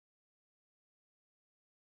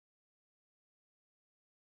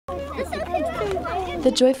The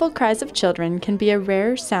joyful cries of children can be a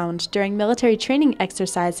rare sound during military training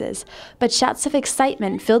exercises, but shouts of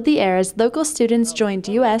excitement filled the air as local students joined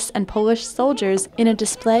U.S. and Polish soldiers in a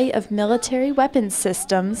display of military weapons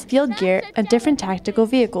systems, field gear, and different tactical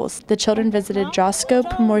vehicles. The children visited Drosko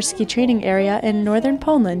Pomorskie training area in northern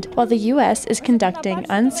Poland, while the U.S. is conducting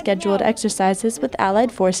unscheduled exercises with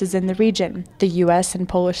Allied forces in the region. The U.S. and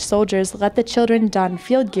Polish soldiers let the children don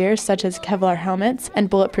field gear such as Kevlar helmets and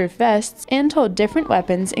bulletproof vests and hold different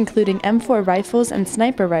weapons including M4 rifles and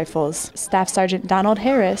sniper rifles. Staff Sgt. Donald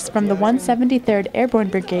Harris from the 173rd Airborne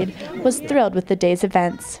Brigade was thrilled with the day's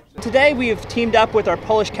events. Today we have teamed up with our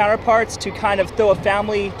Polish counterparts to kind of throw a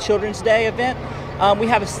family Children's Day event. We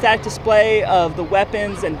have a static display of the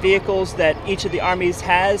weapons and vehicles that each of the armies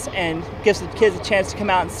has and gives the kids a chance to come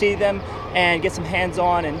out and see them and get some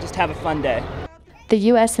hands-on and just have a fun day. The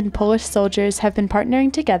U.S. and Polish soldiers have been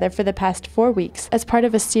partnering together for the past 4 weeks as part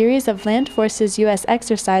of a series of Land Forces U.S.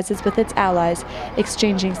 exercises with its allies,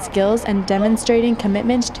 exchanging skills and demonstrating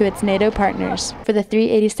commitment to its NATO partners. For the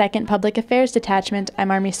 382nd Public Affairs Detachment,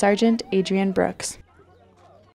 I'm Army Sergeant Adrian Brooks.